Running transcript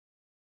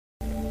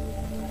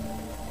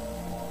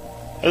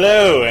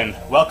Hello, and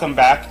welcome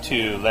back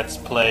to Let's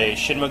Play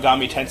Shin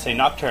Megami Tensei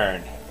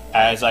Nocturne.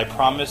 As I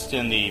promised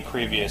in the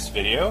previous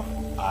video,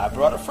 I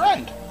brought a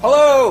friend.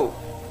 Hello!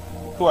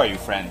 Who are you,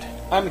 friend?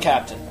 I'm the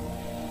captain.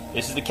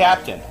 This is the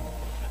captain.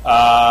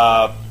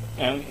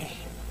 And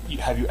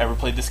have you ever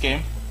played this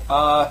game?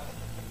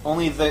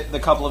 Only the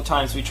couple of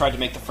times we tried to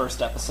make the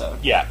first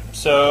episode. Yeah,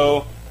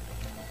 so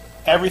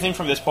everything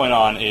from this point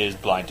on is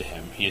blind to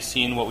him. He has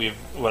seen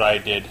what I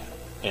did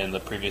in the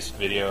previous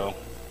video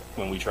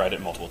when we tried it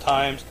multiple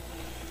times,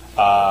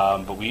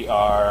 but we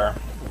are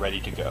ready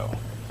to go.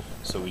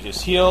 So we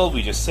just healed,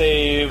 we just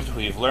saved,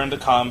 we've learned the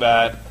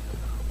combat.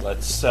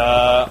 Let's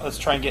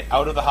try and get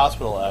out of the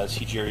hospital as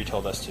Hijiri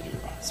told us to do.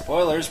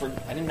 Spoilers, I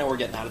didn't know we're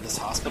getting out of this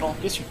hospital.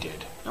 Yes, you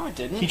did. No, I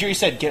didn't. Hijiri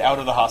said, "Get out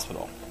of the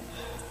hospital."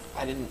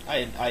 I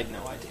had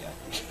no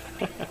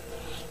idea.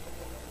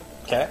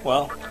 Okay,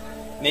 well,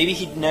 maybe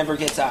he never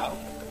gets out.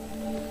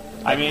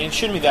 I mean, it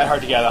shouldn't be that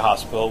hard to get out of the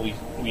hospital. We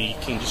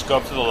can just go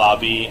up to the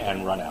lobby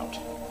and run out.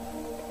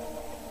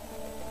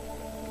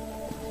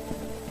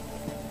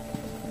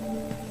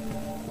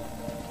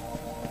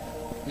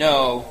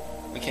 No,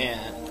 we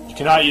can't. You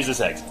cannot use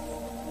this exit.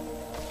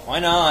 Why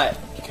not?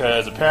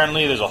 Because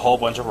apparently there's a whole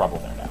bunch of rubble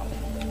there now.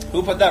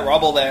 Who put that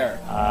rubble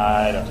there?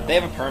 I don't know. Did they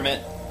have a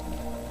permit?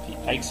 The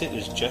exit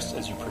is just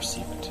as you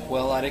perceive it.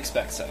 Well, I'd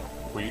expect so.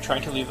 Were you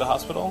trying to leave the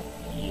hospital?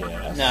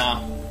 Yes.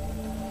 No.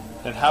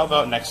 Then how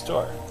about next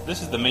door?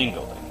 This is the main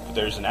building, but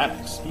there's an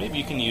annex. Maybe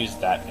you can use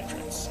that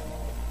entrance.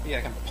 Yeah,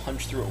 I can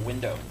punch through a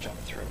window and jump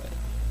through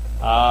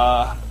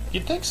it.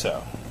 You'd think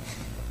so.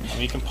 I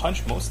mean, you can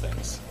punch most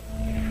things.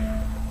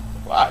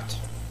 What?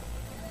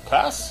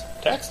 Class?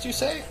 Text, you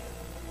say?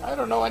 I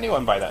don't know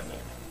anyone by that name.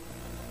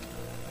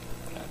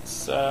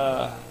 That's,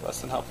 less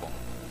than helpful.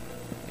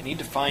 I need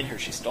to find her.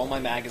 She stole my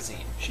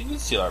magazine. She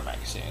did steal our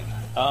magazine.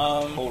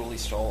 Totally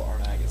stole our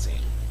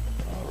magazine.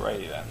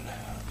 Alrighty then.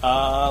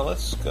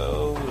 Let's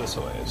go this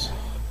ways.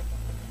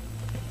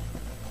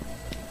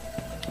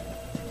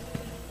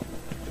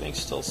 Everything's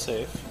still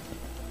safe.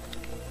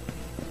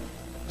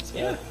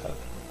 Yeah.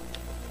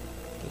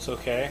 It's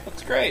okay.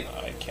 Looks great.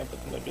 I can't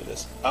believe I'm gonna do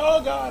this.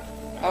 Oh god!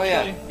 Oh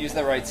yeah, use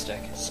the right stick.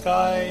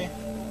 Sky.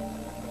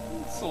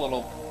 It's a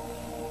little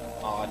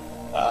odd.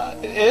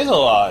 It is a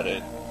lot.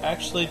 It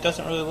actually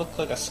doesn't really look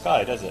like a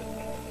sky, does it?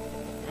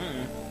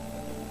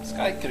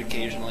 Sky could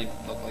occasionally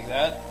look like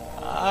that.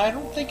 I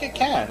don't think it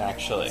can,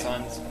 actually.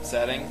 Sun's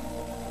setting.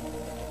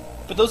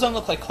 But those don't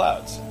look like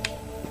clouds.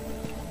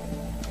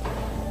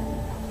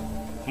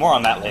 More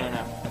on that I later. don't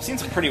know. I've seen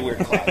some pretty weird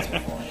clouds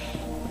before.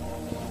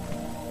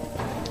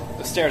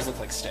 The stairs look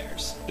like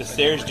stairs. The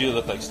stairs do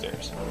look like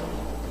stairs.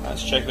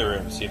 Let's check the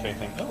room, see if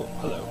anything... Oh,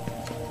 hello.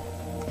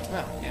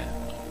 Oh,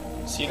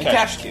 yeah. See a A cash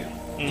cash cube.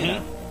 Mm-hmm. You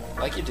know,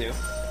 like you do.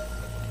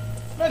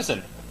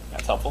 Medicine.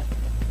 That's helpful.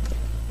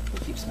 Who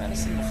keeps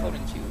medicine in a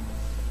floating cube?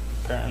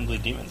 Apparently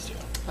demons do.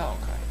 Oh,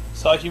 okay.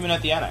 Saw a human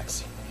at the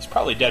annex. He's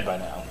probably dead by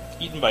now.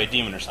 Eaten by a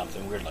demon or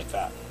something weird like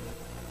that.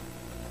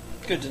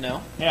 Good to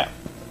know. Yeah.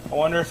 I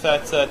wonder if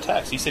that's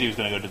Tex. He said he was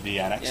going to go to the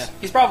annex. Yeah,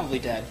 he's probably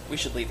dead. We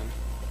should leave him.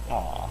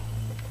 Aww.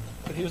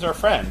 But he was our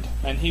friend,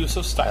 and he was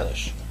so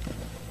stylish.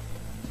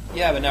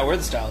 Yeah, but now we're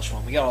the stylish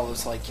one. We got all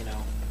those, like, you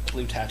know,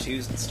 blue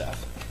tattoos and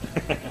stuff.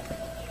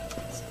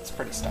 It's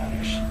pretty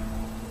stylish.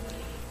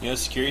 You know the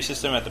security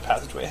system at the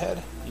passageway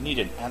ahead? You need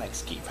an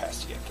annex key pass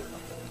to get through.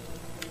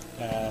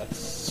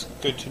 That's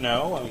good to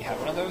know. Do we have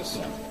one of those?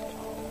 Yeah.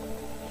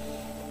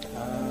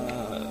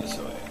 This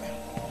way.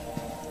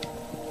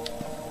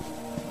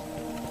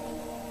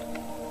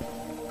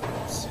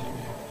 Let's see.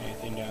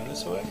 Anything down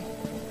this way?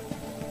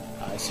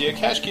 I see a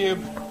cash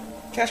cube.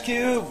 Cash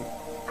cube!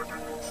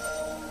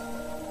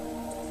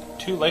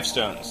 2 life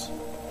stones.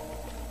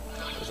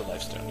 What does a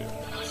life stone do?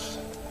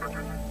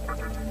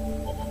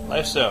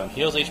 Life stone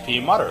heals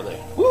HP moderately.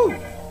 Woo!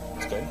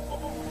 That's good.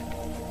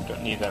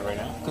 Don't need that right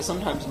now. Because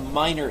sometimes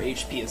minor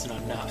HP isn't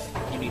enough.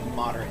 You need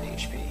moderate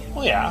HP.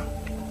 Well, yeah.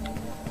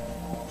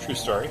 True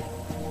story.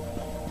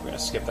 We're going to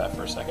skip that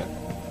for a second.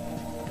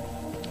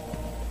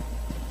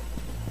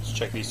 Let's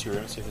check these 2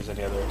 rooms, see if there's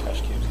any other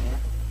cash cubes in here.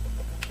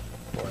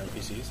 Or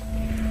NPCs.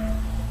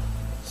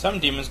 Some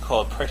demons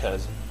called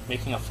Pretas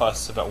making a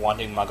fuss about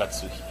wanting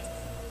Magatsuhi.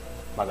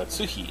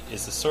 Magatsuhi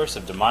is the source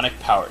of demonic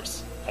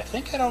powers. I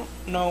think I don't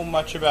know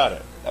much about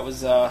it. That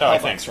was, I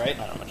Hellbucks, think. right?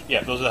 I don't know much.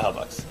 Yeah, those are the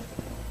Hellbucks.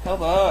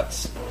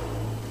 Hellbucks!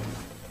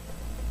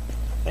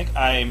 I think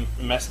I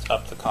messed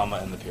up the comma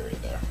and the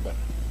period there, but...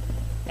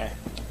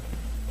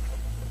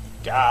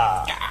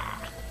 Gah!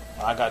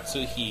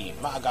 Magatsuhi!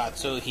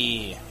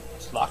 Magatsuhi!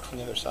 It's locked from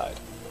the other side.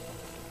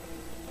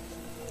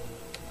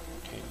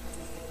 Okay.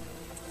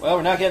 Well,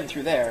 we're not getting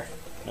through there.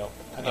 Nope.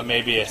 I thought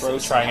maybe it's throw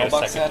some trying it a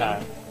Hellbucks second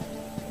at time.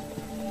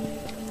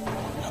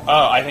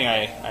 Oh, I think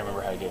I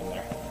remember how to get in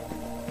there.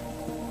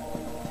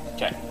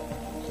 Okay.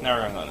 So now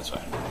we're going to go this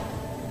way.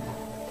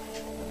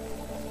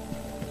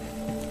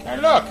 Hey,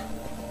 look!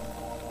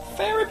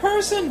 Fairy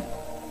person!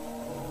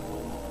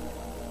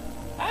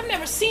 I've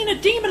never seen a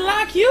demon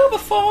like you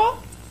before!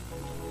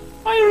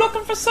 Are you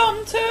looking for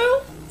something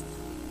too?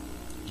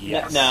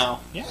 Yes. No.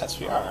 Yes,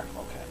 we are.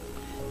 Okay.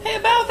 Hey,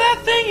 about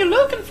that thing you're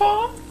looking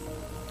for,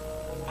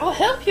 I'll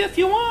help you if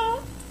you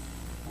want.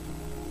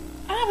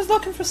 I was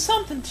looking for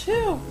something,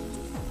 too.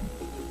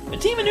 A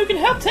demon who can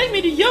help take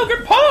me to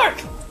Yogurt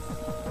Park.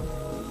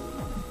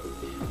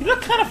 You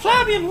look kind of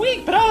flabby and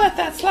weak, but I'll let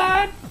that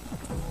slide.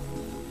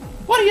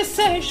 What do you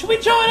say? Should we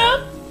join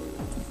up?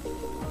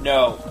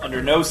 No,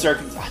 under no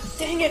circumstances.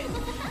 Dang it.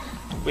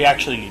 We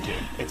actually need to.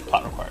 It's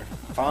plot required.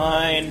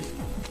 Fine.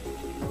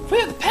 If we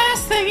have the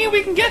pass thingy,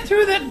 we can get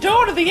through that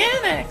door to the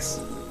annex.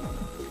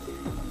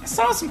 I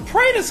saw some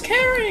praetors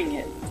carrying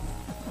it.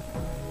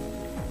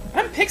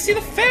 I'm Pixie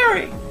the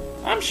Fairy.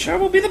 I'm sure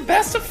we'll be the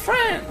best of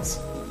friends.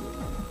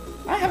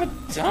 I have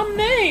a dumb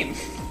name.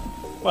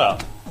 Well,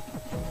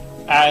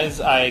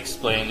 as I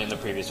explained in the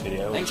previous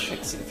video... Thanks,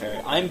 Pixie the Fairy.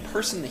 I'm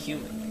Person the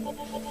Human.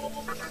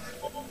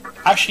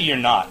 Actually, you're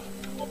not.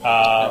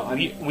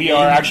 We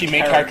are actually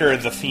main character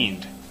of the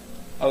Fiend.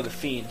 Oh, the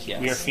Fiend,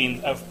 yes.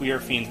 We are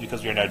fiends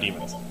because we are now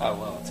demons. Oh,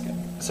 well, that's good.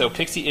 So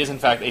Pixie is in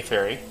fact a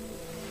fairy.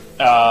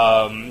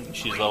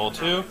 She's level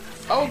 2.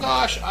 Oh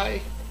gosh,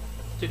 I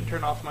didn't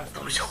turn off my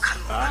phone.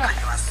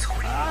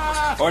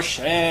 For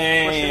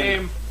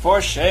shame!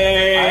 For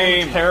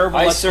shame! I'm terrible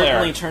I at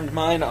certainly Claire. turned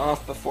mine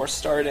off before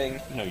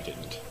starting. No, you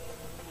didn't.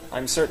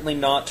 I'm certainly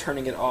not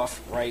turning it off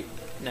right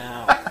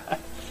now.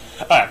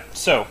 Alright,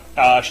 so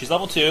she's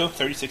level 2,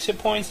 36 hit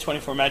points,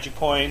 24 magic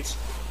points.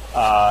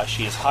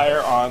 She is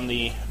higher on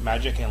the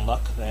magic and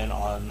luck than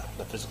on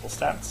the physical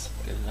stats.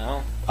 Good to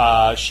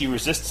know. She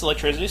resists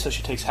electricity, so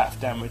she takes half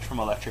damage from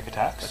electric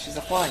attacks. But she's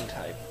a flying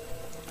type.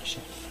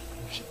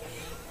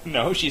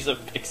 No, she's a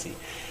pixie.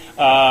 She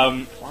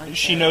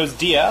type. knows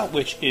Dia,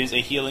 which is a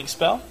healing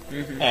spell,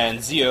 Mm-hmm. and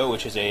Zeo,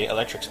 which is a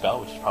electric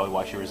spell, which is probably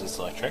why she resists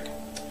electric.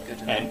 Good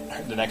to know.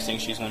 And the next thing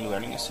she's going to be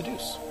learning is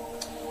Seduce.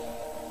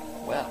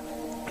 Well,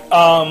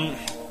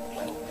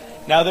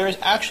 Now there is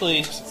actually...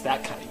 it's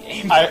that kind of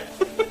game.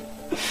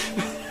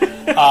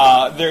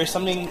 There is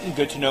something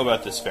good to know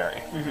about this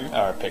fairy,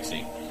 or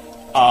pixie.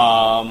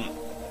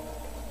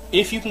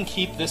 If you can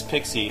keep this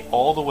pixie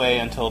all the way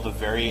until the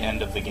very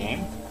end of the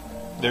game,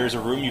 there's a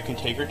room you can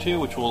take her to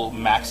which will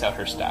max out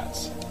her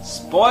stats.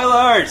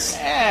 Spoilers!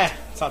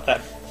 It's not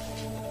that...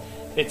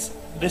 This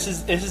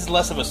is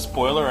less of a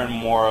spoiler and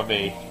more of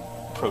a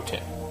pro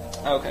tip.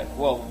 Okay,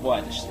 well,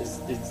 what?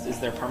 Is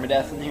there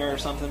permadeath in here or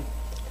something?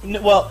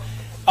 Well,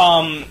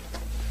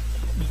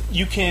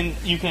 you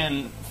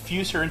can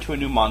fuse her into a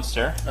new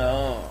monster,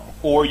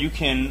 or you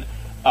can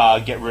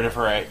get rid of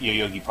her at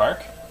Yoyogi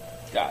Park.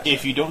 Gotcha.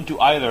 If you don't do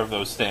either of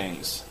those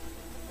things,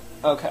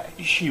 Okay.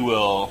 she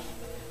will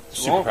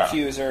We won't superpower.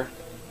 fuse her,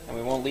 and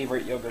we won't leave her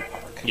at Yogurt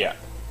Park. Yeah.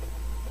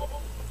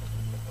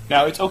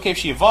 Now, it's okay if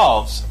she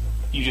evolves,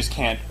 you just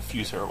can't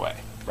fuse her away.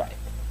 Right.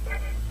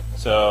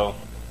 So,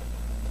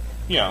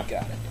 you know,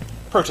 Got it.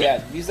 pro tip.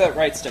 Yeah, use that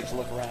right stick to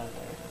look around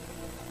there.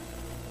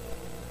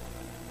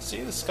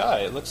 See the sky,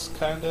 it looks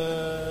kind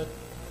of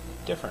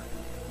different.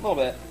 A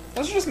little bit.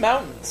 Those are just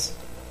mountains.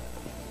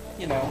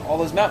 You know, all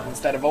those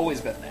mountains that have always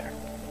been there.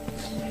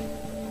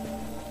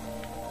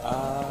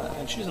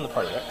 And she's in the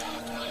party, right?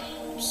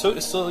 So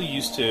still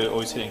used to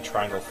always hitting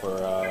triangle for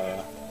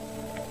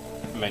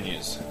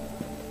menus.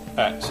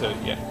 Alright, so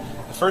yeah.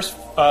 The first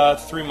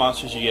 3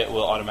 monsters you get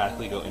will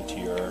automatically go into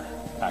your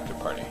active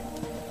party.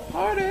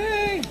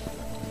 Party!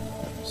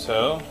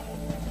 So,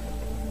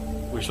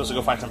 we're supposed to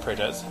go find some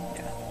Pretas.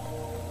 Yeah.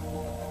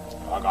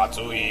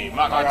 Magatsui!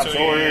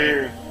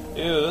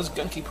 Ew, those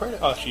gunky Pretas.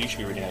 Oh, you should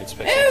be reading that. It's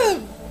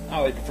Ew!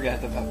 Oh, I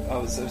forgot that.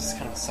 It was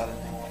kind of a sudden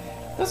thing.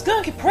 Those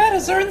gunky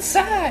predators are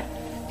inside!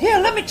 Here,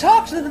 let me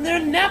talk to them in their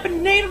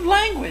napping native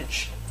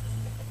language!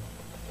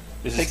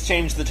 Six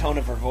changed the tone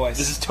of her voice.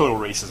 This is total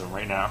racism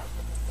right now.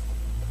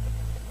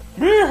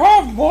 We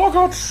have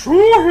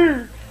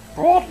Magatsui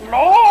brought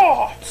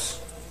lots!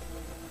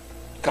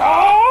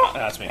 Ga?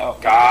 That's me. Oh.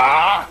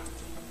 Ga!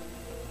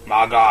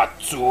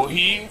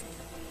 Magatsui!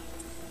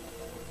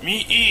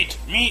 Me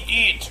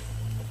eat!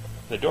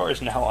 The door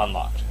is now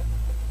unlocked.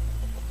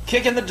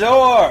 Kick in the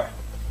door!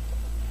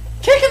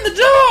 Kick in the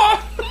door!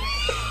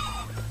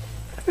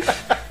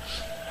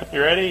 You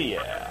ready?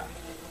 Yeah.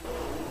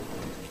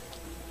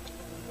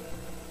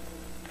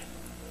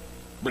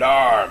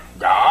 Blar,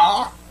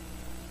 ga,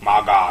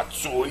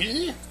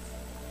 Magatsui.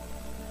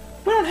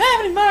 We don't have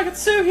any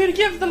Magatsu here to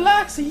give the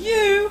likes of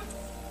you.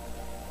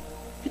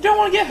 If you don't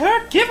want to get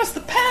hurt, give us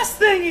the pass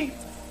thingy.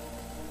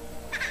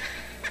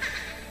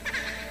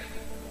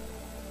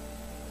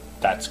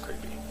 That's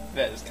creepy.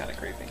 That is kind of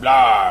creepy.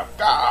 Blar,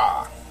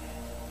 ga,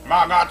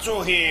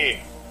 Magatsui.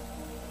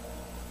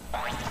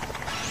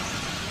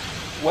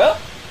 Well,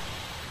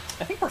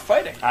 I think we're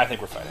fighting. I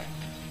think we're fighting.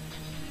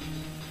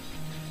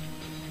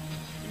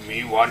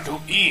 Me want to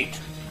eat.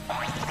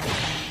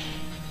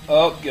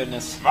 Oh,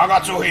 goodness.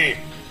 Magatsui.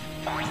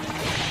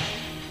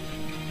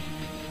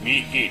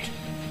 Me eat.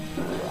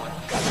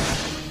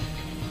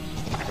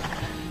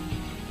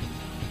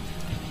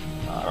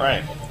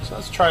 Alright, so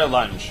let's try a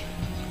lunge.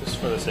 Just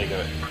for the sake of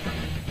it.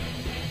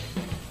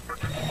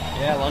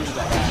 Yeah, lunge is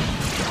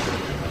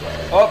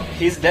alright. Oh,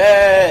 he's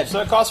dead.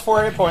 So it costs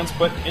 4 hit points,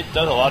 but it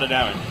does a lot of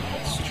damage.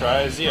 Let's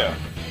try Zio.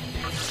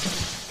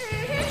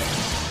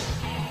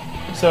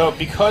 So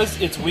because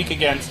it's weak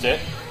against it,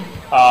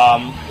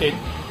 it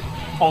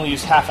only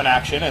used half an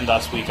action, and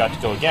thus we got to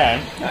go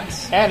again.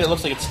 Nice. And it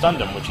looks like it stunned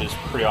him, which is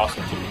pretty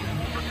awesome too.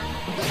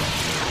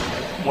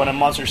 When a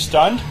monster's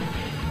stunned,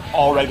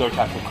 all regular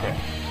attacks will crit.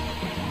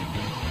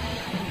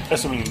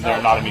 Assuming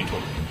they're not immune to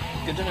it.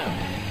 Good to know.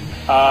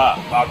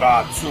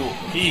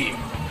 Magatsuhi.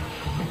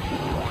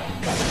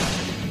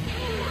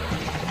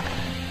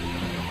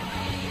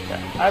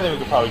 Okay, I think we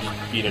could probably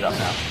just beat it up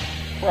now.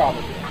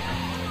 Probably.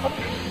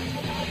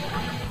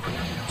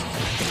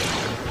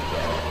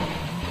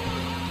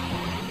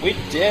 We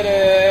did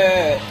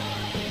it!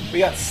 We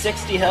got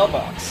 60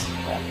 Hellbucks.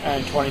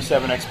 And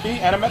 27 XP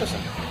and a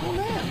medicine. Oh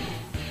man.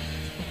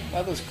 A lot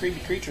of those creepy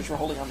creatures were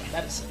holding on to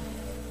medicine.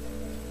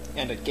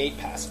 And a gate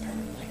pass,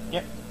 apparently.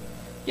 Yep.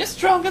 You're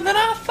stronger than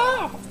I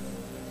thought!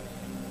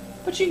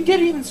 But you can get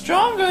even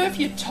stronger if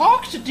you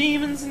talk to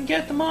demons and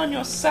get them on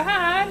your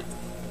side.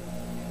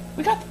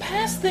 We got the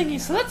pass thingy,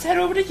 so let's head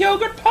over to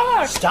Yogurt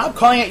Park! Stop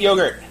calling it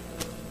yogurt!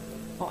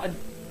 Well,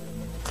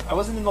 I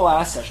wasn't in the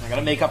last session. I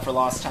gotta make up for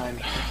lost time.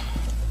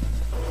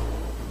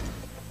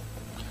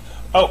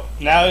 Oh,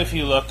 now if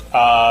you look,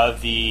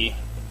 the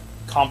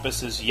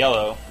compass is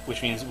yellow,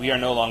 which means we are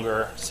no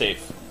longer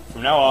safe.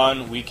 From now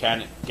on, we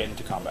can get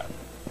into combat.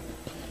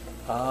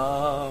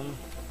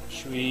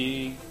 Should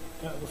we...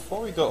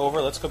 before we go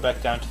over, let's go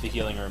back down to the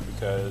healing room,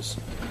 because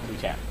we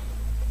can.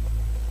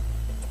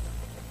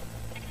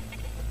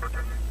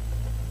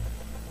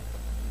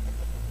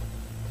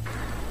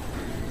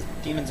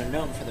 Demons are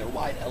known for their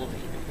wide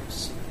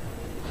elevators.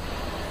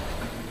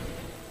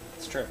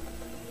 It's true.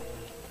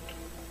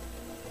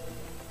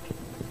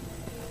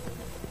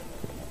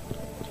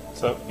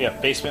 So, yeah,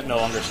 basement no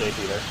longer safe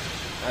either.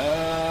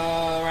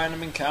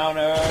 Random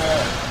encounter.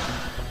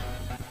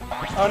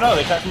 Oh no,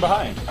 they attack from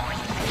behind.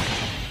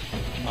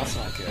 That's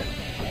not good.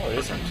 Oh, it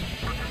isn't.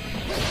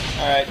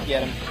 Alright,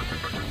 get him.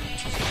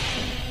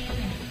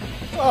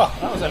 Oh,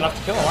 that was enough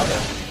to kill him,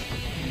 wasn't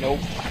it? Nope.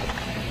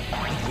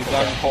 We've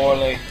done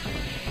poorly.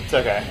 It's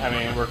okay. I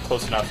mean, we're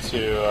close enough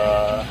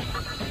to,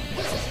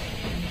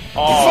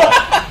 Oh!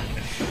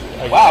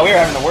 Wow, we were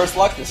having the worst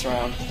luck this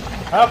round.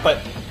 Oh, but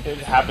it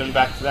happened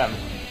back to them.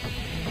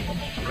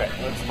 Okay,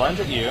 let's lunge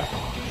at you.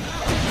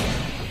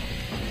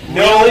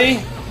 Really?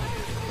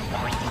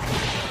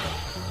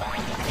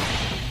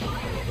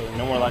 Okay,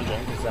 no more lunging.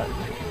 Is that...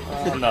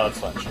 no,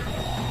 let's lunge.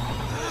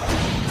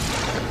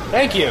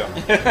 Thank you!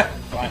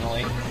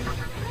 Finally.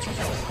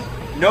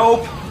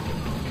 Nope!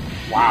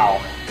 Wow.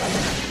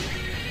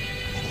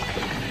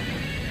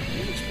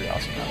 He looks pretty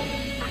awesome now.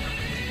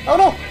 Oh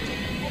no!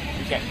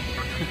 You can't.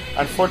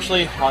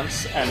 Unfortunately,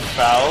 hunts and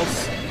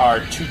fowls are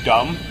too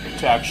dumb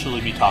to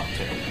actually be talked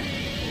to.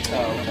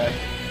 Oh, okay.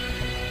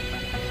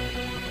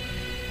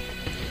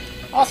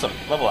 Awesome.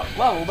 Level up.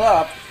 Leveled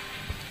up.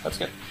 Let's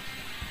get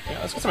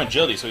some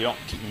agility so we don't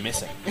keep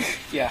missing.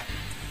 Yeah.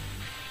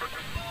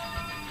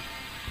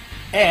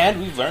 And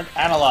we've learned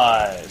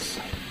Analyze.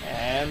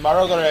 And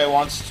Marogore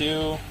wants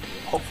to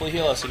hopefully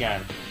heal us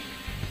again.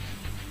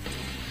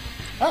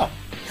 Oh,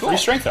 cool. Free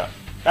strength up.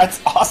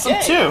 That's awesome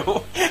Yay.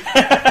 too.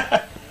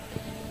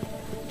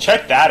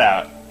 Check that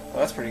out. Well,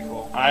 that's pretty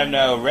cool. I'm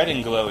now red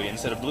and glowy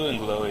instead of blue and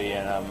glowy,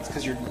 and It's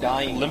because you're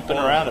dying. limping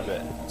around a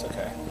bit. It's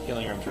okay.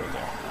 Healing room's right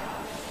there.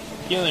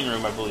 Healing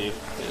room, I believe,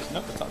 is...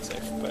 Nope, it's not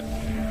safe, but...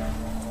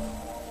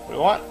 What do we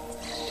want?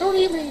 Don't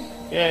eat me.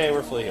 Yay,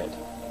 we're fully healed.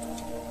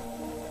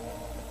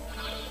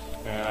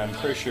 And I'm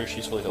pretty sure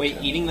she's fully healed Wait,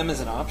 too. eating them is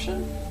an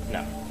option?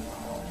 No.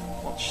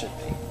 Well, it should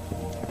be.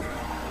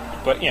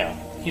 But, you know,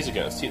 he's a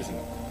ghost. He doesn't...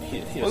 He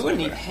Well, doesn't we wouldn't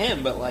know eat better.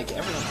 him, but, like,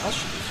 everyone else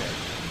should be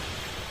fed.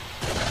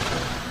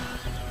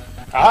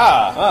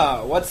 Ah!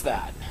 Oh, what's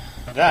that?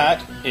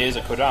 That is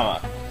a Kodama.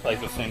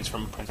 Like the things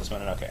from Princess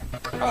Mononoke.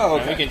 Oh,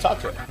 And we okay. can talk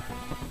to it.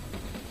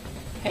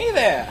 Hey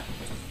there!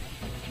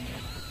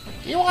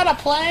 You want to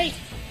play?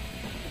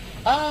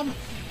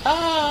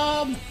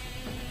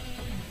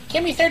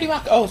 Give me 30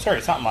 Maka. Oh, sorry,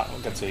 it's not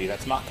Gatsui,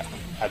 that's Maka.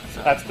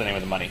 That's the name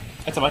of the money.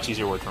 It's a much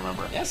easier word to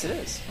remember. Yes, it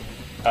is.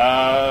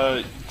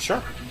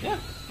 Sure. Yeah.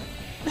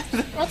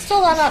 That's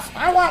still not enough.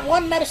 I want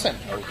one medicine.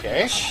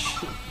 Okay.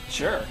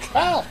 Sure.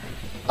 Well,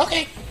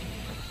 okay.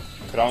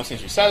 Kodama seems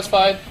to be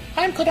satisfied.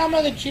 I'm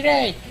Kodama the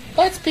Jirei.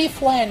 Let's be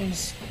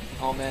friends.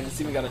 Oh man, it's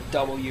even got a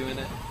W in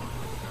it.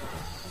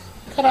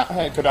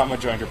 Kodama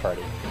joined your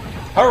party.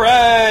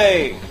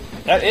 Hooray!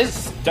 That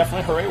is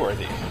definitely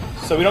hooray-worthy.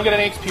 So we don't get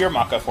any XP or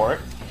Maka for it,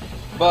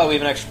 But we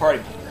have an extra party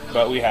member.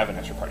 but we have an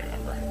extra party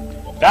member.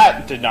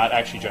 That did not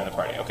actually join the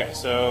party. Okay,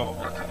 so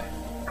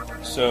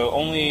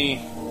only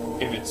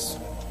if it's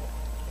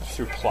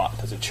through plot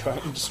does it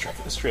join,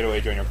 straight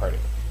away join your party.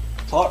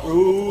 Plot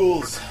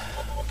rules!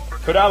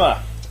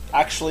 Kodama,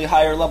 Actually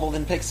higher level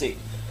than Pixie.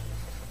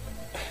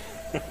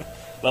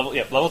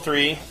 level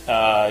 3.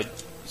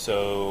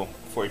 So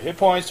 40 hit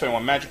points,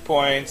 21 magic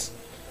points.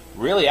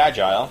 Really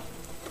agile,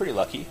 pretty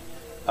lucky.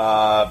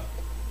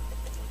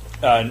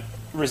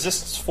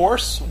 Resists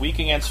force, weak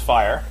against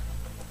fire.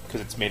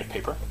 because it's made of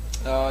paper.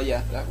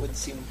 Yeah, that would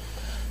seem...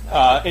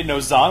 It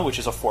knows Zon, which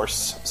is a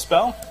force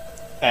spell,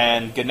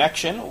 and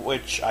Connection,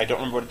 which I don't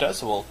remember what it does,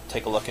 so we'll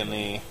take a look in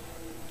the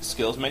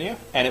skills menu,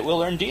 and it will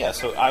learn Dia,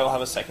 so I will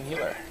have a second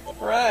healer.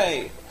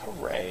 Hooray!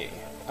 Hooray.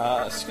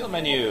 Skill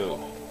menu.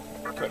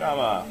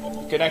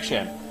 Kodama.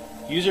 Connection.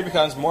 User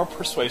becomes more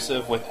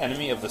persuasive with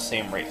enemy of the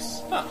same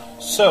race. Huh.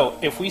 So,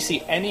 if we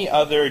see any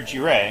other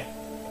Jirei...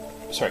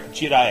 Sorry,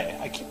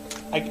 Jirei.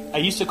 I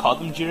used to call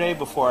them Jirei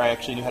before I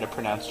actually knew how to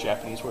pronounce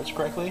Japanese words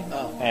correctly.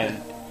 Oh.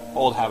 And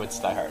old habits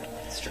die hard.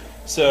 That's true.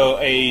 So,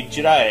 a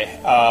Jirei,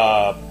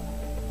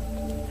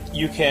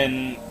 you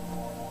can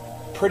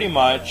pretty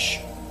much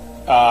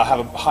have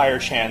a higher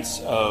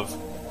chance of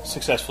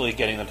successfully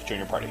getting them to join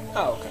your party.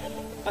 Oh, okay.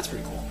 That's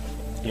pretty cool.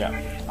 Yeah.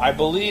 I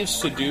believe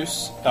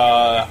Seduce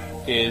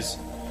is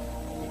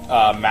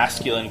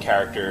masculine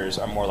characters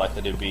are more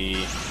likely to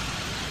be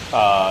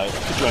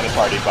to join the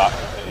party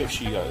if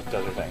she does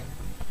her thing.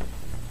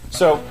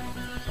 So,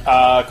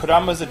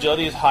 Kodama's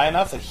agility is high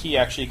enough that he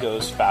actually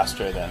goes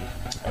faster than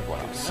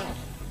everyone else.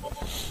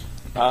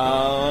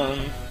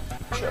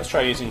 Sure, let's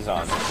try using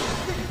Zon.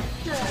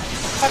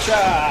 Gotcha!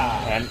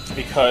 And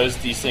because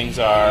these things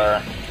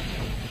are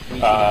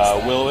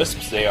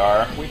will-o-wisps, they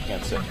are weak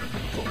against it.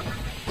 Cool.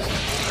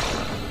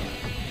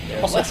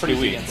 They're Also less pretty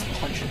weak. against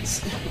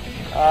punches.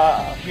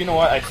 You know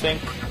what? I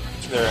think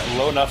they're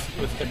low enough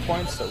with hit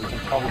points that we can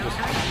probably just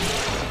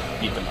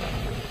beat them up.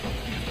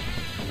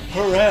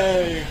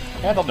 Hooray!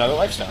 And they'll know the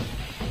lifestone.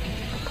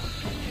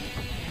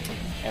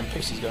 And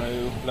Pixie's going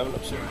to level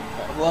up soon.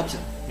 Loves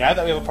it. Now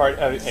that we have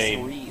a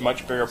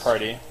much bigger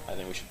party, I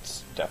think we should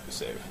definitely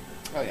save.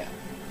 Oh, yeah.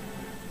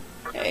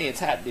 Hey, it's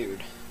Hat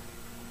Dude.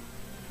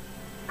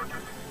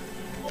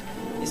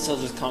 He's still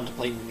just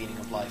contemplating the meaning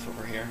of life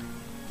over here.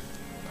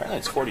 Apparently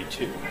it's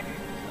 42.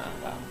 Oh,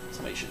 wow.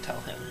 Somebody should tell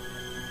him.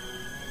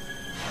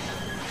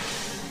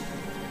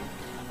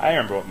 I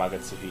remember what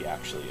Magatsuhi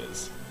actually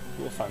is.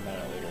 We'll find that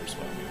out later as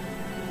well.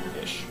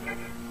 Ish.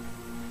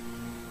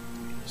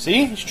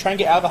 See? You should try and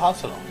get out of the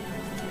hospital.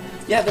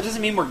 Yeah, that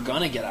doesn't mean we're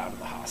gonna get out of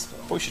the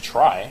hospital. Well, we should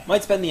try.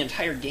 Might spend the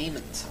entire game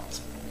in this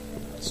hospital.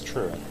 It's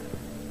true.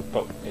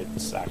 But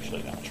it's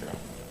actually not true.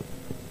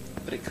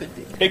 But it could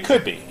be. It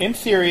could be. In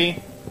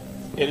theory,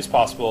 it is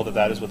possible that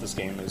that is what this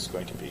game is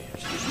going to be.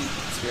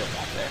 Spirit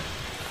back there.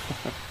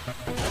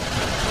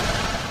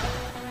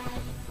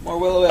 More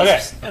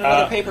will-o-wisps. Okay, And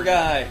another paper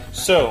guy.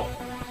 So,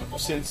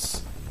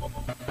 since...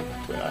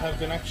 Do I not have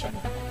connection?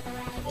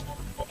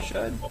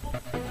 Should.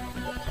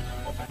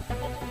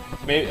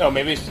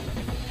 Maybe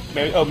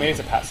it's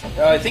a passive.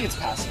 I think it's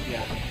passive,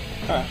 yeah.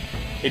 Huh.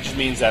 It just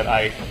means that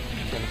I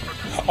can...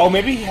 Oh,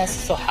 maybe he has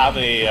to still have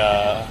a...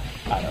 I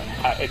don't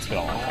know. It's been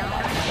a long time.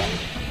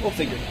 We'll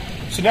figure it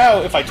out. So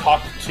now, if I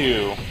talk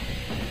to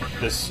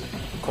this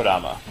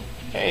Kodama,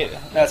 hey,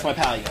 That's my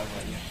pal you have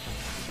with you.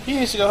 he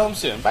needs to go home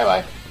soon.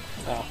 Bye-bye.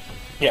 Oh.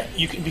 Yeah,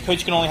 because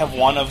you can only have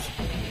one of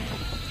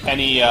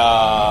any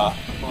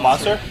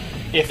monster.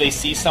 If they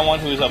see someone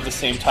who is of the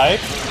same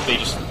type, they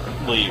just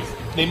leave.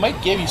 They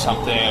might give you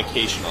something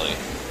occasionally.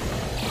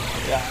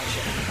 Yeah,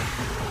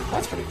 sure.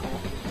 That's pretty cool.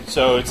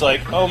 So it's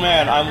like, oh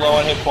man, I'm low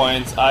on hit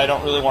points. I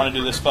don't really want to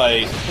do this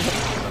fight.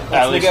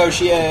 Let's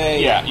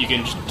negotiate. Yeah, you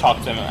can just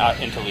talk them out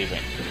into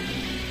leaving.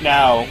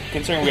 Now,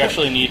 considering we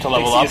actually need to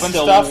level up Pixie and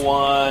is still stuff,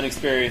 one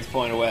experience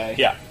point away.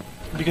 yeah,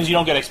 because you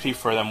don't get XP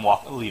for them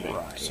leaving.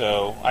 Right.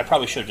 So I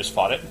probably should have just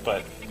fought it,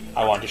 but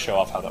I wanted to show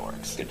off how that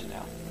works. Good to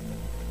know.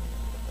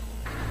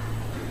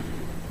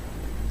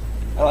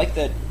 I like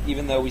that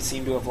even though we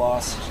seem to have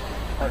lost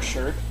our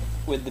shirt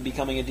with the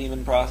becoming a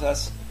demon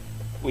process,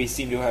 we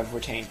seem to have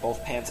retained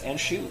both pants and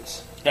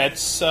shoes.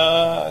 That's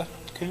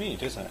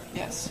convenient, isn't it?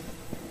 Yes.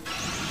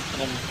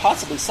 And then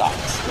possibly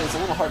socks, but it's a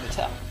little hard to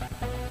tell.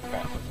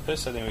 Okay.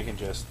 This, I think we can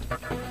just...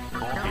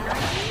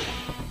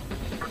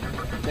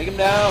 Take him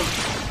down.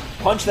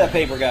 Punch that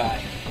paper guy.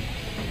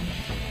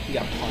 He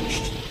got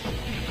punched.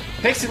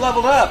 Pixie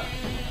leveled up.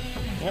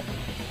 Yep.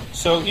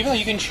 So even though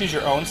you can choose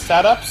your own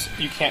stat-ups,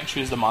 you can't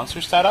choose the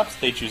monster stat-ups.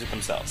 They choose it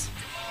themselves.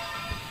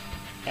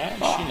 And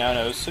she now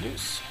knows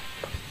Seduce.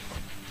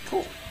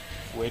 Cool.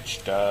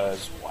 Which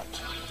does what?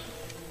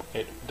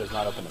 It does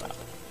not open the map.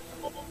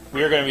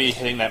 We are going to be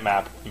hitting that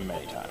map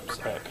many times.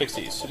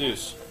 Pixies,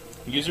 Seduce.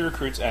 User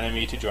recruits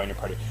enemy to join your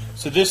party.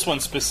 So this one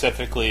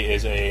specifically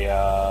is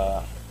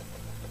an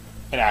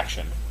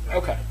action.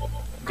 Okay.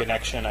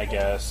 Connection, I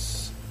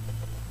guess.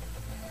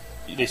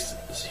 I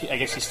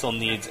guess he still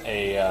needs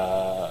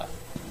an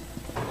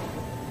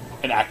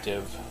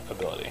active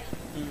ability.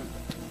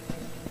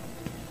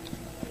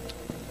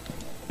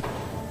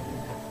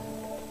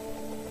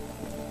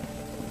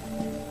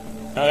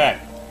 Okay.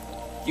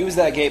 Use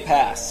that gate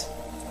pass.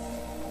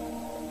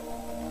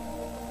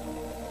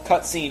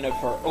 Cutscene of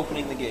her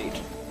opening the gate.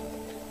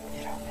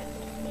 It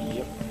opened.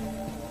 Yep.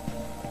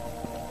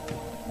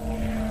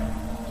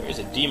 There is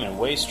a demon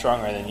way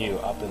stronger than you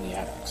up in the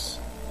annex.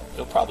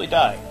 You'll probably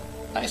die.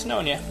 Nice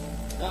knowing you.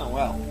 Oh,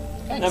 well.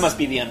 Thanks. That must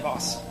be the end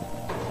boss.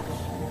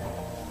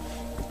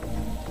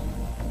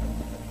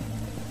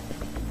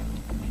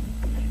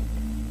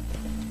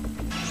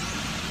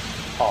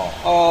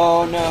 Oh,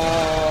 Oh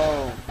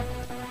no!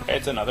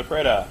 it's another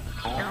Preda.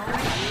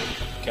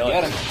 Kill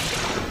Get it. him.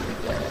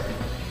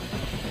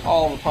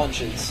 All the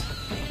punches.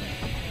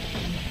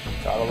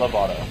 Gotta love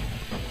auto.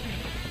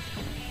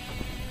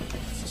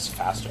 It's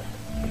faster.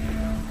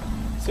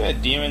 See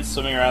that demon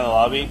swimming around the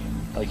lobby?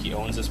 Like he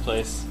owns this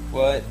place?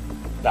 What?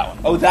 That one.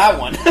 Oh, that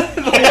one.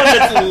 The one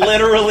that's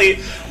literally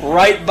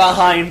right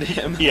behind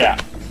him. Yeah.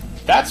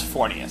 That's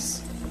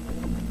Fornius.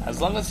 As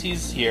long as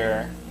he's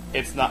here,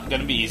 it's not going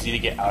to be easy to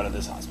get out of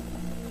this hospital.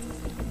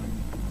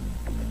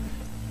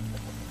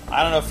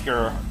 I don't know if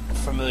you're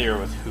familiar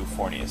with who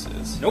Fornius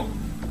is. Nope.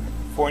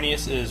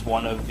 Fornius is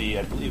one of the,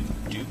 I believe,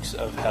 Dukes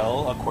of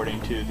Hell,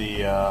 according to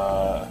the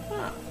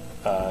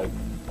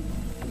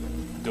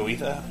Goethe?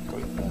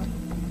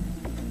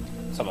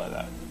 Something like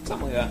that.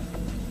 Something like that.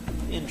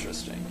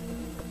 Interesting.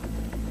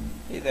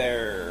 Hey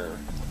there,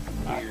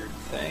 weird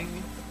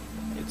thing.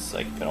 It's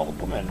like an old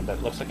woman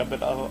that looks like a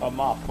bit of a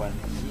mop when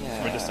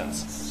from a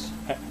distance.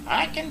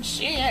 I can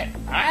see it.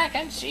 I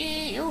can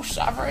see you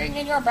suffering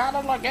in your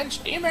battle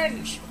against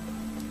demons.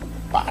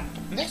 But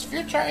this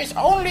future is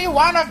only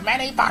one of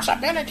many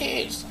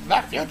possibilities.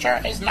 The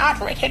future is not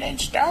written in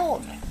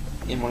stone.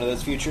 In one of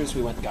those futures,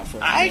 we went and got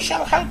frozen I yogurt.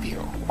 shall help you.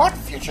 What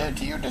future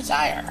do you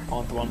desire? I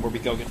want the one where we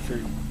go get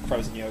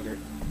frozen yogurt.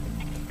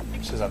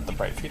 So is that the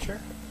bright future?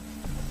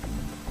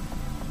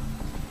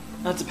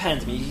 That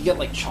depends. I mean, you can get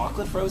like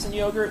chocolate frozen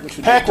yogurt, which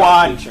would Pick be a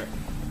dark one. future.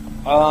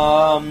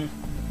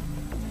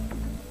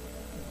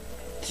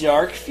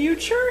 Dark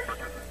future?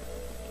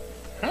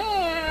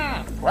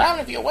 Well,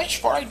 if you wish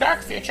for a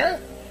dark future,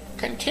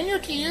 continue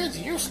to use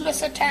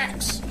useless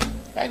attacks,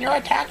 and your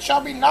attack shall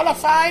be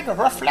nullified,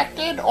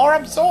 reflected, or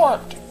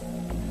absorbed.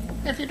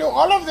 If you do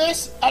all of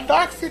this, a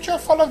dark future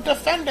full of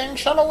defending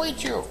shall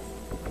await you.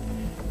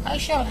 I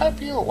shall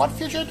help you. What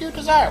future do you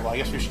desire? Well, I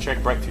guess we should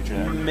check bright future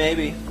then.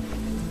 Maybe.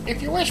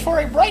 If you wish for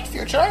a bright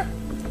future,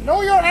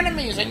 know your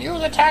enemies and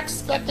use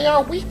attacks that they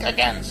are weak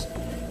against.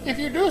 If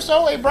you do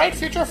so, a bright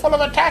future full of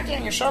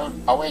attacking shall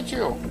await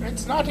you.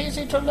 It's not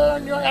easy to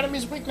learn your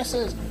enemy's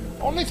weaknesses.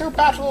 Only through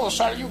battle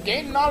shall you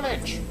gain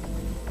knowledge.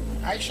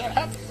 I shall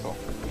help you.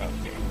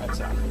 Okay, that's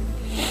it.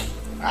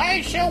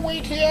 I shall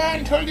wait here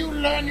until you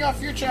learn your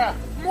future.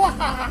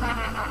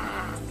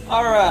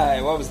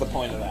 Alright, what was the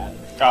point of that?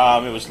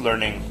 It was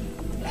learning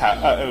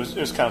how. It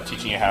was kind of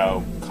teaching you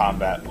how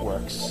combat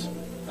works.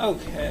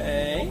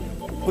 Okay.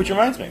 Which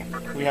reminds me,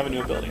 we have a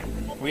new ability.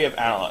 We have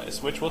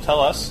Analyze, which will tell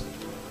us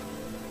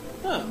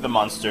the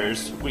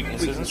monster's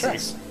weaknesses and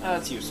strengths.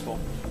 That's useful.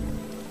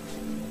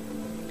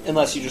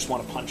 Unless you just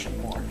want to punch him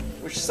more,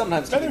 which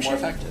sometimes can be more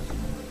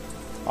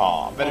effective.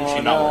 Aw, better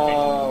she not working.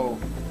 Oh,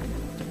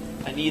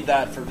 I need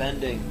that for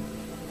vending.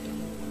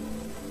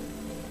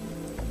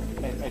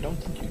 I don't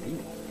think you do.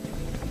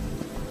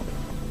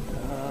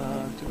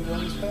 Do we go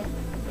this way?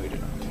 No, we do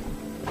not.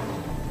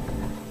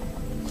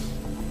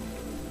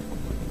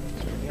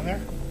 Is there anything in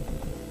there?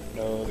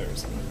 No, there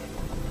isn't.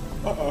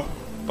 Uh-oh.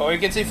 But we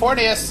can see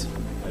Fornius!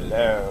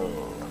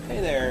 Hello.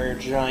 Hey there,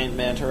 giant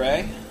manta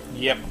ray.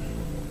 Yep.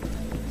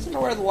 I don't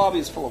know where the lobby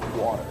is full of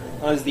water.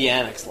 Oh, it's the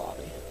annex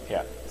lobby.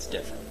 Yeah. It's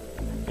different.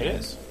 It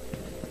is.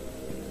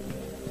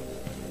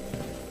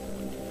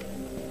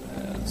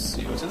 Let's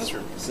see what's in this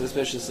room.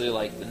 Suspiciously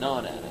like the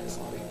non-annex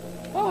lobby.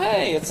 Oh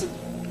hey, it's a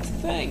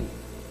thing.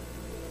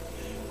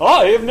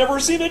 I have never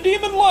seen a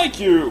demon like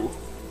you!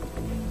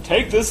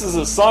 Take this as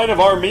a sign of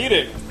our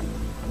meeting.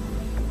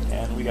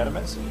 And we got a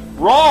message.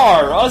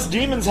 Rawr! Us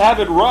demons have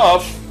it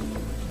rough.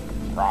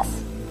 Rough.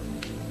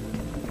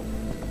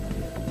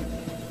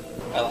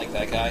 I like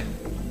that guy.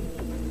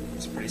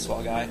 He's a pretty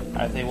swell guy.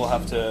 I think we'll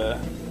have to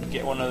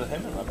get one of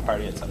him in my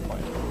party at some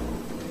point.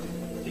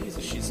 I think he's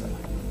a Shisa.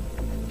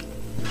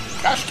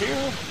 Gosh, you.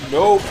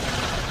 Nope.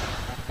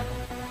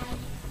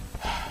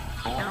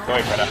 Go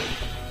away, Greta.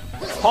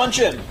 Punch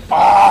him!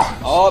 Ah!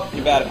 Oh,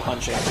 you're bad at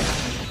punching.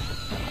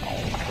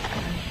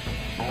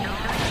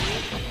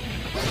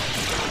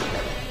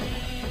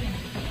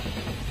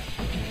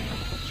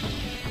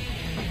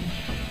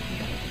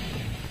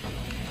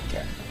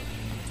 Okay.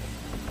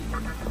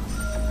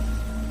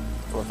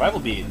 Revival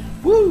bead.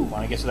 Woo!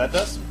 Want to guess what that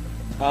does?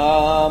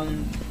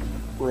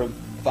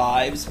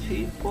 Revives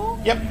people?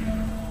 Yep.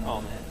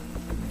 Oh,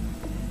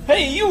 man.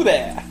 Hey, you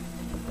there!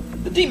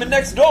 The demon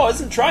next door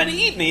isn't trying to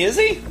eat me, is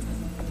he?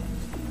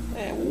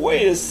 Hey,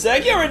 wait a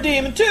sec, you're a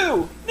demon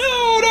too!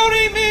 No, don't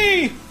eat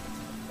me!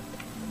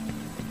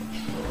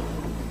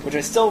 Which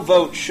I still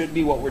vote should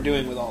be what we're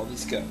doing with all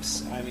these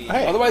ghosts. I mean,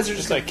 Hey, otherwise they're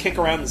just it's gonna like- kick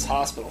around this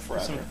hospital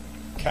There's forever.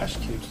 some cash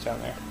cubes down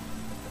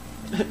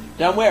there.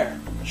 Down where?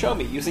 Show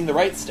me, using the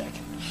right stick.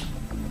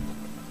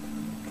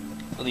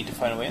 We'll need to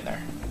find a way in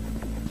there.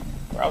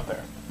 We're out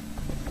there.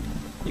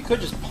 You could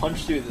just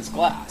punch through this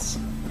glass.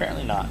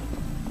 Apparently not.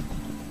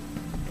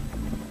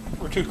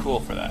 We're too cool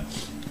for that.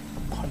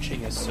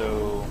 Punching is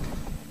so...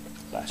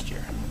 last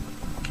year.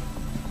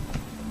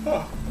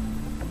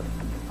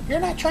 You're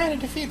not trying to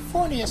defeat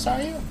Fornius,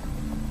 are you?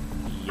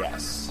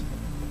 Yes.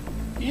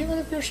 Even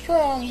if you're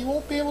strong, you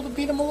won't be able to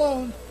beat him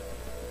alone.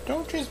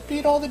 Don't just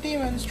beat all the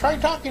demons. Try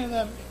talking to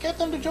them. Get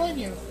them to join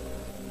you.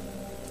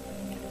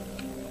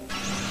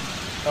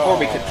 Or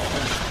we could...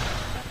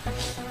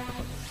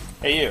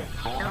 Hey, you.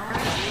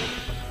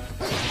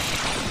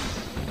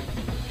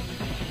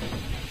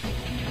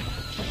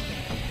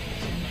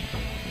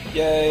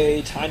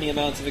 Yay, tiny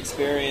amounts of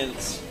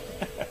experience.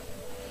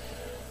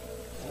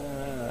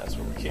 That's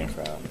where we came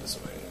from. This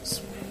way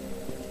is.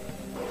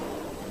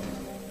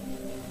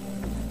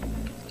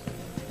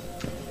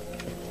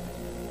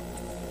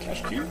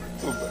 Cash cube?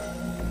 Ooh,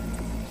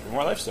 3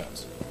 more life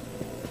stones.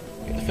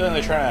 Get the feeling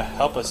they're trying to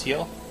help us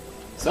heal?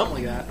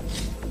 Something like that.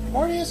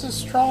 Mortius is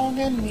strong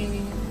and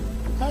mean.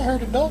 I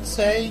heard adults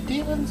say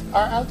demons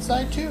are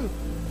outside too.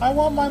 I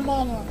want my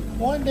mama.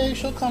 One day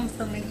she'll come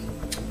for me.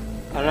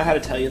 I don't know how to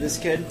tell you this,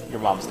 kid. Your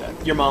mom's dead.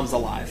 Your mom's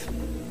alive.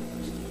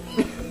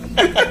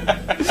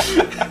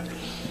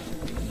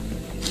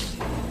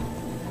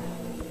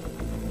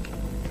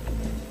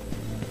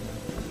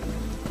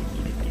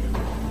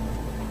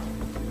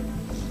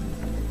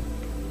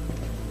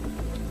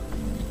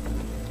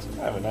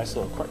 I have a nice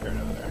little courtyard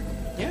over there.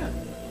 Yeah.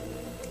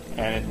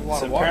 And A lot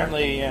it's of water.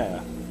 apparently,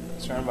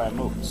 surrounded by a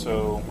moat,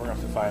 so we're going to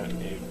have to find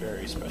a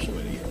very special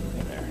way to get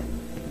in there.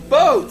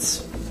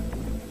 Boats!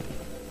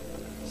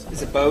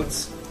 Is it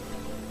boats?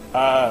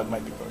 It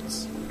might be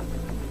boats.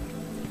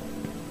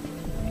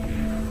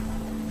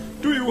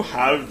 Do you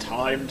have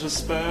time to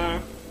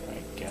spare?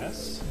 I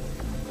guess.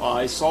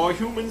 I saw a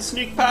human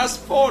sneak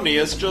past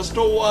Phonius just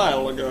a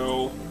while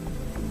ago.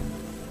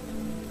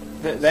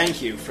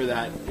 Thank you for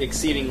that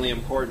exceedingly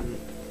important...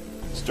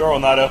 This door will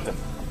not open.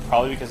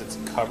 Probably because it's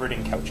covered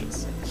in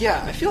couches.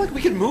 Yeah, I feel like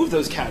we could move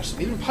those couches.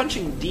 We've been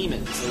punching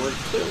demons, so we're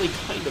clearly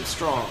kind of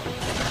strong.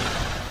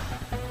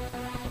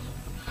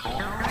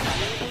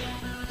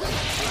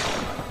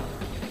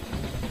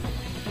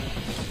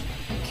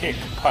 Kick,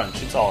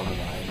 punch, it's all in the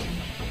mind.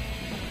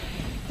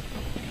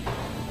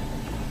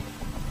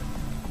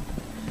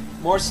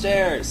 More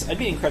stairs. I'd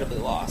be incredibly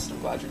lost. I'm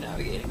glad you're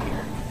navigating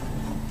here.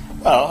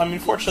 Well, I mean,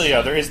 fortunately,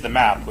 there is the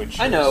map, which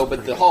I know, is but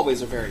pretty the good.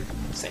 hallways are very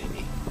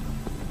samey.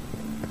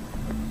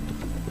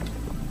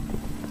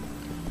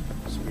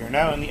 So we are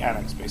now in the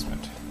annex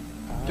basement.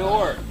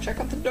 Door! Check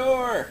out the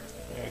door!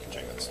 Yeah, we can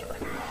check out this door.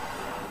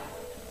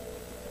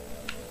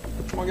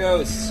 More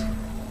ghosts.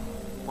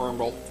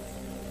 Wormble.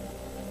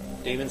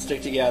 Demons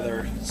stick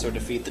together, so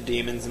defeat the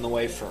demons in the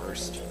way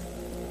first.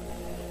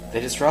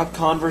 They disrupt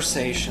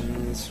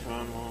conversations.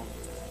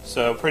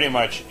 So pretty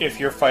much, if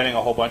you're fighting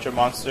a whole bunch of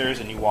monsters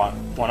and you want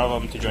one of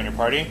them to join your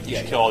party, you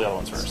should kill all the other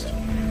ones first.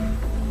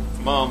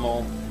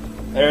 Mumble.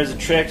 There's a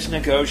trick to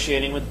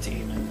negotiating with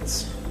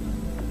demons.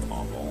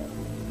 Mumble.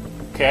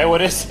 Okay,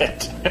 what is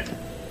it?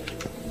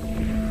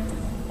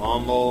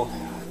 Mumble.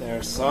 There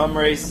are some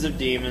races of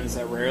demons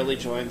that rarely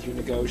join through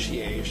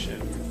negotiation.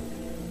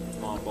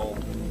 Mumble.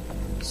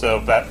 So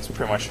that's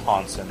pretty much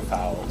haunts and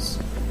fowls.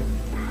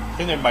 I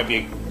think there might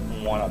be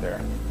one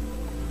other.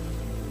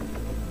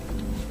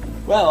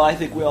 Well, I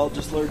think we all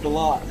just learned a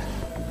lot.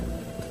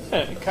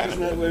 Kind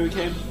Isn't that where we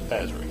came?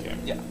 That is where we came.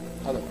 Yeah.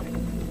 Other way.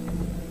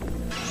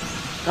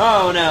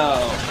 Oh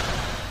no!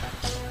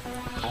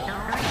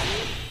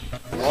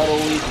 What'll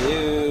we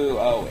do?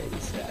 Oh wait,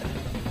 he's dead.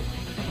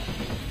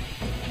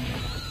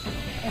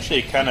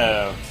 Actually, kind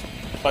of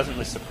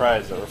pleasantly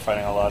surprised that we're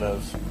fighting a lot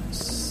of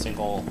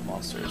single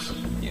monsters.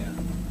 Yeah.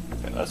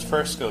 Okay, let's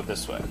first go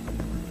this way,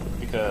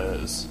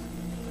 because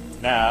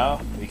now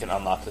we can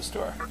unlock this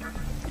door,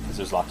 because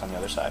it was locked on the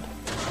other side.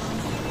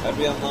 How'd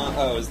we unlock?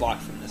 Oh, it was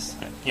locked from this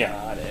side. Yeah.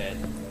 Got it.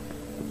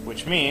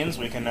 Which means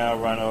we can now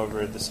run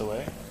over this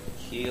way,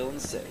 Heal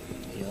and save.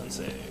 heal and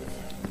save.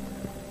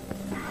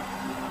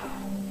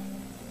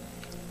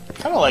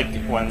 Kind of like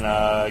when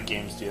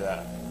games do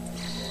that,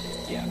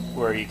 Yeah.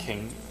 where you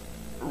can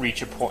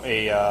reach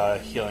a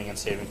healing and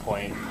saving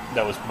point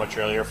that was much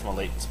earlier from a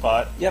late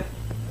spot, Yep.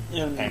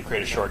 and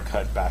create a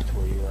shortcut back to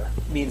where you were.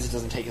 Means it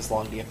doesn't take as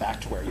long to get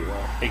back to where you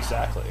were.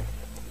 Exactly.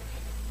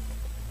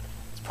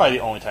 It's probably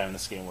the only time in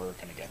this game where we're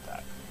going to get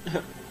that.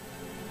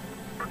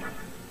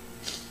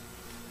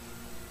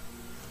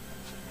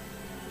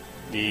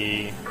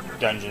 The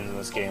dungeons in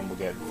this game will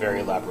get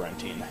very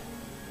labyrinthine. Yeah,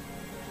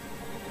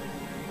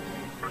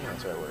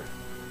 that's the right word.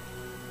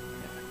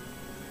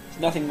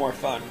 There's nothing more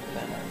fun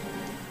than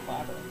a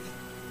labyrinth.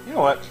 You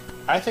know what?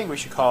 I think we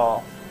should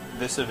call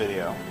this a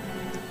video.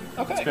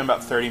 Okay. It's been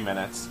about 30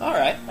 minutes.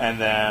 Alright. And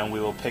then we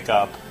will pick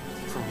up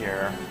from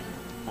here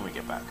when we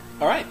get back.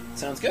 Alright.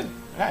 Sounds good.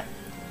 Okay.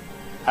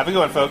 Have a good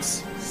one,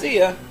 folks. See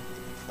ya.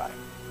 Bye.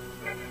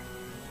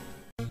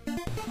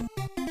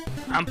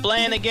 I'm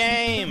playing a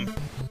game.